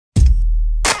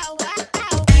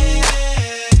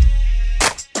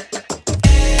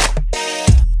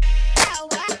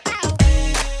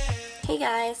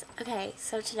guys. Okay,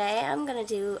 so today I'm gonna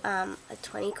do a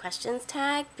 20 questions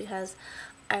tag because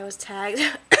I was tagged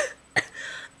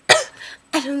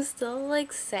and I'm still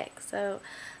like sick, so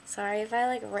sorry if I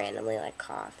like randomly like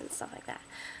cough and stuff like that.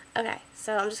 Okay,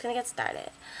 so I'm just gonna get started.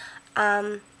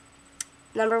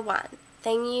 Number 1,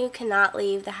 thing you cannot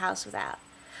leave the house without.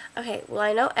 Okay, well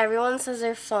I know everyone says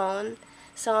their phone,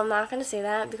 so I'm not gonna say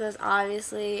that because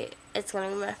obviously it's gonna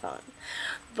be my phone.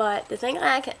 But the thing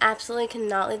I absolutely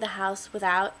cannot leave the house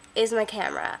without is my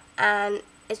camera. And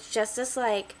it's just this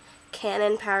like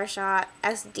Canon PowerShot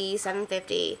SD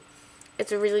 750.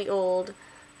 It's really old.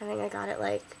 I think I got it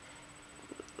like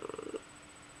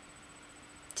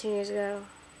 2 years ago.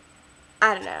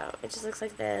 I don't know. It just looks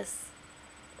like this.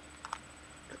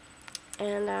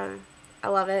 And I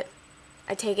love it.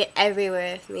 I take it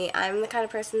everywhere with me. I'm the kind of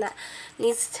person that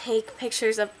needs to take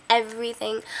pictures of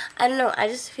everything. I don't know. I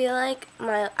just feel like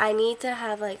I need to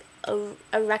have like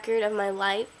a record of my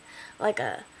life, like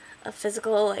a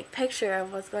physical like picture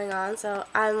of what's going on. So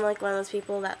I'm like one of those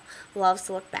people that loves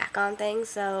to look back on things.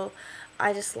 So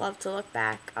I just love to look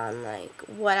back on like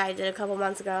what I did a couple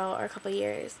months ago or a couple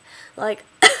years. Like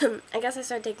I guess I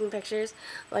started taking pictures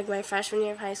like my freshman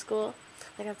year of high school.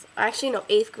 Like that's actually no,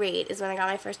 8th grade is when I got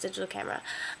my first digital camera,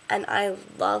 and I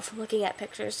love looking at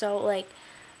pictures. So like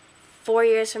 4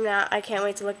 years from now, I can't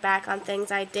wait to look back on things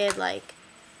I did like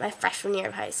my freshman year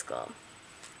of high school.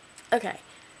 Okay,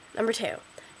 number 2,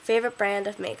 favorite brand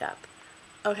of makeup.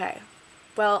 Okay,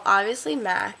 well obviously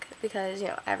MAC, because you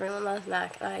know everyone loves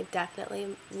MAC, and I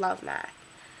definitely love MAC.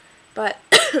 But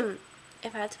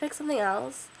if I had to pick something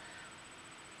else,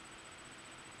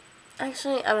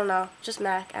 actually I don't know, just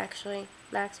MAC actually.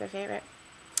 MAC's my favorite.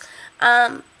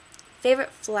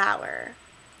 Favorite flower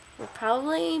would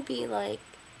probably be like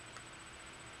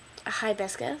a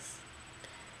hibiscus.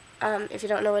 If you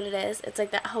don't know what it is, it's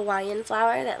like that Hawaiian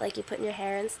flower that like you put in your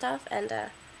hair and stuff, and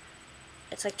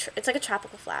it's like a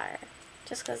tropical flower.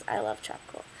 Just because I love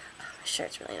tropical. Oh, my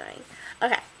shirt's really annoying.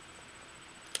 Okay.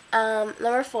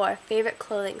 Number 4, favorite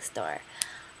clothing store.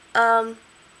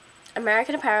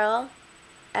 American Apparel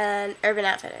and Urban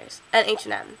Outfitters and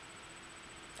H&M.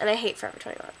 And I hate Forever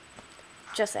 21.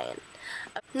 Just saying.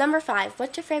 Number 5,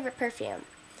 what's your favorite perfume?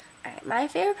 Alright, my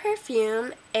favorite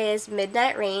perfume is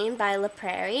Midnight Rain by La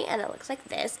Prairie, and it looks like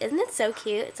this. Isn't it so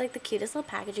cute? It's like the cutest little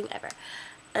packaging ever.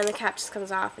 And the cap just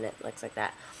comes off and it looks like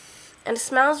that. And it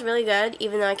smells really good,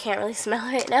 even though I can't really smell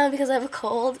it right now because I have a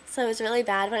cold, so it's really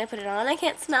bad when I put it on. I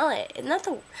can't smell it.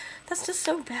 That's just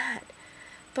so bad.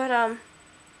 But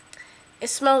it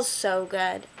smells so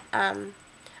good.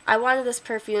 I wanted this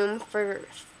perfume for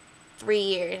 3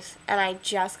 years, and I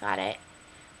just got it,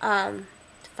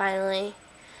 finally.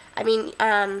 I mean,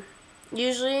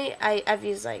 usually I've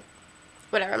used, like,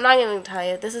 whatever, I'm not even going to tell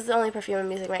you. This is the only perfume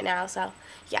I'm using right now, so,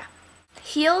 yeah.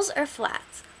 Heels or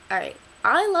flats? Alright,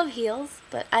 I love heels,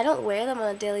 but I don't wear them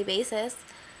on a daily basis.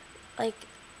 Like,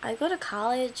 I go to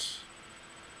college,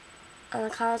 on a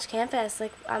college campus,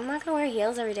 like, I'm not going to wear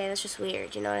heels every day. That's just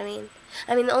weird, you know what I mean?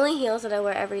 I mean, the only heels that I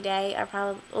wear every day are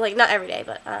probably, like, not every day,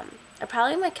 but, are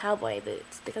probably my cowboy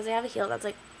boots, because they have a heel that's,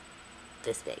 like,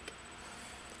 this big.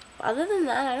 But other than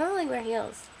that, I don't really wear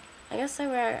heels. I guess I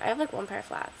have, like, 1 pair of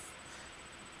flats.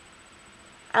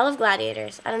 I love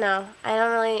gladiators. I don't know. I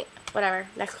don't really, whatever.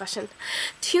 Next question.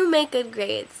 Do you make good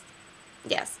grades?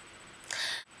 Yes.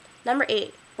 Number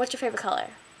 8, what's your favorite color?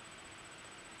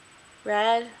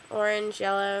 Red, orange,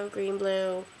 yellow, green,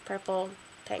 blue, purple,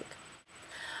 pink.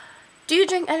 Do you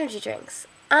drink energy drinks?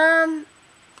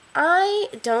 I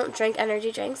don't drink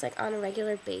energy drinks like on a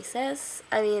regular basis.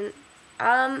 I mean,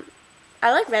 I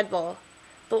like Red Bull,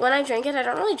 but when I drink it, I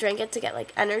don't really drink it to get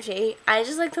like energy. I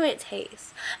just like the way it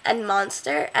tastes. And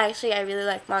Monster, actually, I really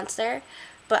like Monster,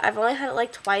 but I've only had it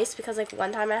like twice because like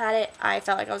one time I had it, I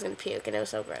felt like I was gonna puke and it was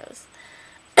so gross.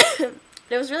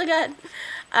 It was really good.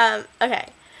 Okay.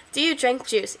 Do you drink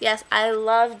juice? Yes, I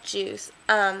love juice.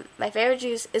 My favorite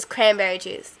juice is cranberry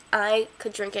juice. I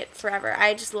could drink it forever.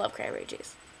 I just love cranberry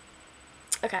juice.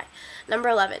 Okay, number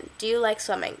 11. Do you like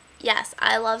swimming? Yes,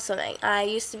 I love swimming. I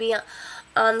used to be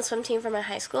on the swim team for my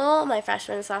high school, my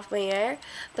freshman and sophomore year,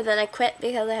 but then I quit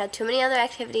because I had too many other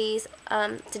activities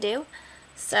to do,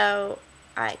 so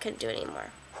I couldn't do it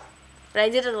anymore. But I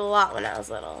did it a lot when I was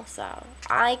little, so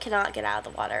I cannot get out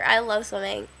of the water. I love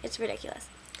swimming. It's ridiculous.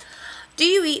 Do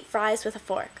you eat fries with a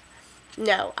fork?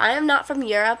 No, I am not from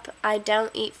Europe. I don't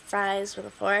eat fries with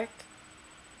a fork.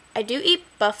 I do eat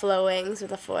buffalo wings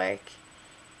with a fork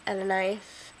and a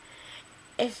knife.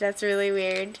 If that's really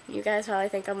weird. You guys probably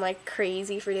think I'm like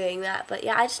crazy for doing that. But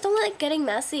yeah, I just don't like getting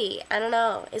messy. I don't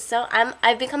know.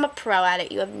 I've become a pro at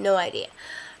it. You have no idea.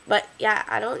 But yeah,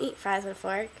 I don't eat fries with a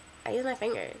fork. I use my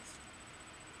fingers.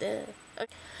 Duh.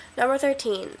 Okay. Number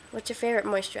 13. What's your favorite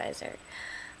moisturizer?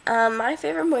 My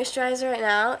favorite moisturizer right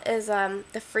now is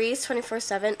the Freeze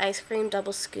 24/7 Ice Cream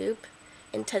Double Scoop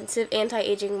Intensive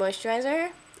Anti-Aging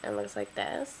Moisturizer. It looks like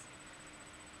this.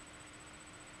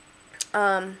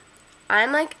 I'm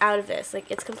like out of this. Like,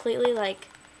 it's completely like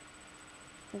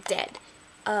dead.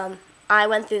 I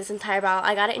went through this entire bottle.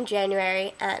 I got it in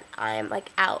January and I'm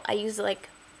like out. I use it like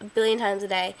a billion times a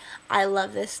day. I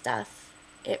love this stuff.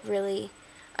 It really,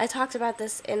 I talked about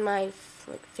this in my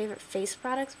like favorite face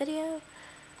products video.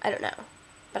 I don't know,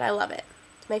 but I love it.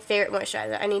 It's my favorite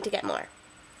moisturizer. I need to get more.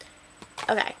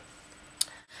 Okay.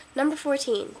 Number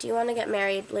 14. Do you want to get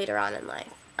married later on in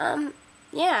life?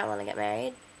 Yeah, I want to get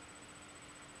married,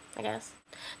 I guess.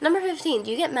 Number 15.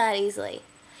 Do you get mad easily?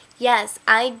 Yes,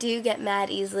 I do get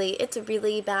mad easily. It's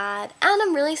really bad. And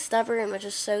I'm really stubborn, which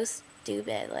is so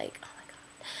stupid. Like, oh my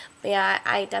god. But yeah,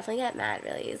 I definitely get mad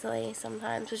really easily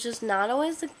sometimes, which is not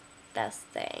always the best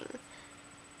thing.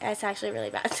 It's actually a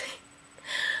really bad thing.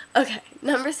 Okay,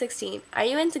 number 16. Are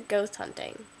you into ghost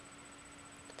hunting?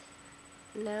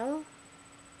 No,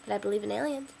 but I believe in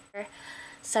aliens.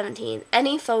 17.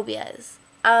 Any phobias?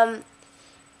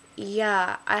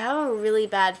 Yeah, I have a really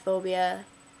bad phobia.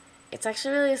 It's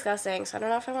actually really disgusting, so I don't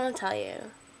know if I want to tell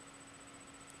you.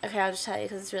 Okay, I'll just tell you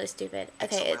because it's really stupid.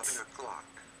 Okay,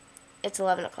 it's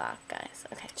 11 o'clock, guys.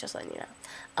 Okay, just letting you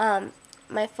know.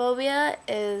 My phobia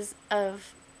is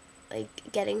of,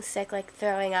 like, getting sick, like,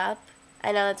 throwing up.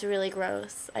 I know that's really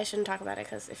gross. I shouldn't talk about it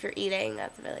because if you're eating,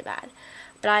 that's really bad.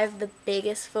 But I have the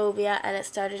biggest phobia, and it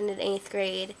started in 8th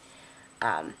grade.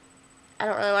 I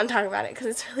don't really want to talk about it because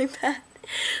it's really bad.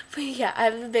 But yeah, I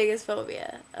have the biggest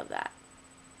phobia of that.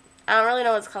 I don't really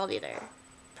know what it's called either.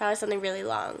 Probably something really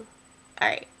long.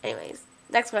 Alright, anyways.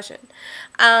 Next question.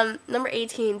 Number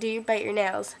 18. Do you bite your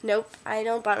nails? Nope, I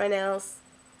don't bite my nails.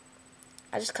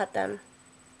 I just cut them.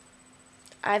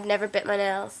 I've never bit my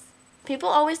nails. People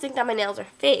always think that my nails are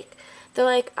fake. They're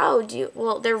like, oh,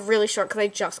 well, they're really short because I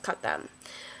just cut them.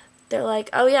 They're like,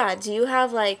 oh yeah, do you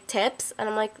have like tips? And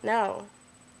I'm like, no.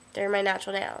 They're my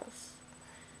natural nails.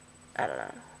 I don't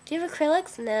know. Do you have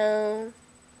acrylics? No.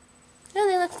 No,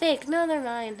 they look fake. No, they're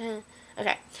mine.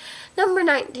 Okay. Number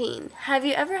 19. Have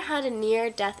you ever had a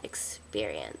near-death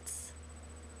experience?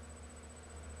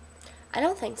 I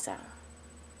don't think so.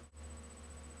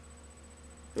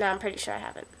 No, I'm pretty sure I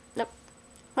haven't. Nope.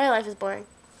 My life is boring.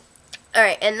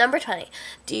 Alright, and number 20.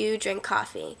 Do you drink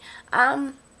coffee?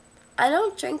 I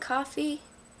don't drink coffee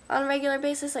on a regular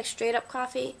basis, like straight up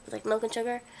coffee with like milk and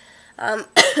sugar.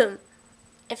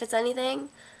 If it's anything,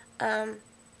 I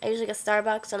usually get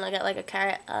Starbucks and I get like a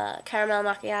caramel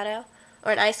macchiato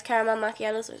or an iced caramel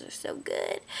macchiato. Those are so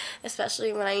good,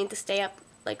 especially when I need to stay up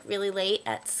like really late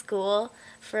at school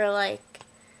for like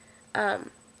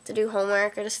to do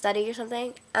homework or to study or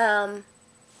something.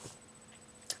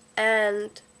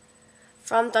 And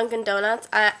from Dunkin' Donuts,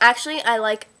 I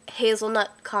like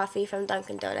hazelnut coffee from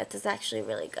Dunkin' Donuts. It's actually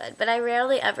really good, but I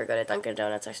rarely ever go to Dunkin'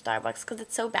 Donuts or Starbucks because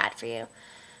it's so bad for you.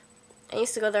 I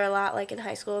used to go there a lot, like in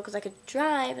high school, because I could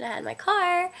drive and I had my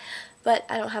car, but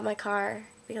I don't have my car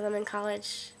because I'm in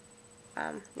college.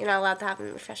 You're not allowed to have them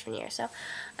in your freshman year, so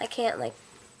I can't, like,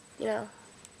 you know,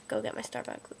 go get my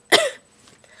Starbucks.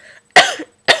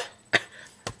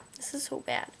 This is so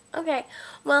bad. Okay,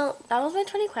 well, that was my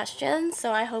 20 questions,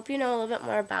 so I hope you know a little bit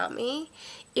more about me,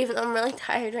 even though I'm really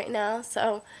tired right now,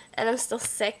 and I'm still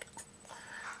sick.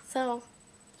 So,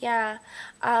 yeah.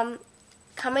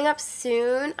 Coming up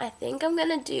soon, I think I'm going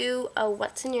to do a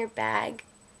what's in your bag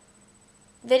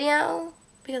video,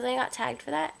 because I got tagged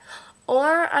for that.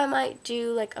 Or I might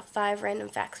do like a 5 random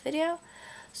facts video.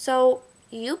 So,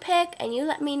 you pick and you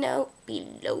let me know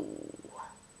below.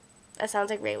 That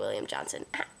sounds like Ray William Johnson.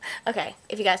 Okay,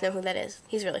 if you guys know who that is,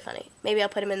 he's really funny. Maybe I'll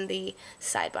put him in the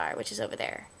sidebar, which is over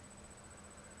there.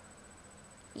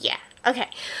 Yeah, okay.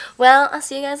 Well, I'll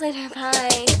see you guys later.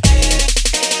 Bye.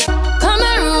 Come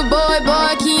on, rude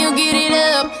boy, can you get it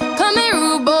up?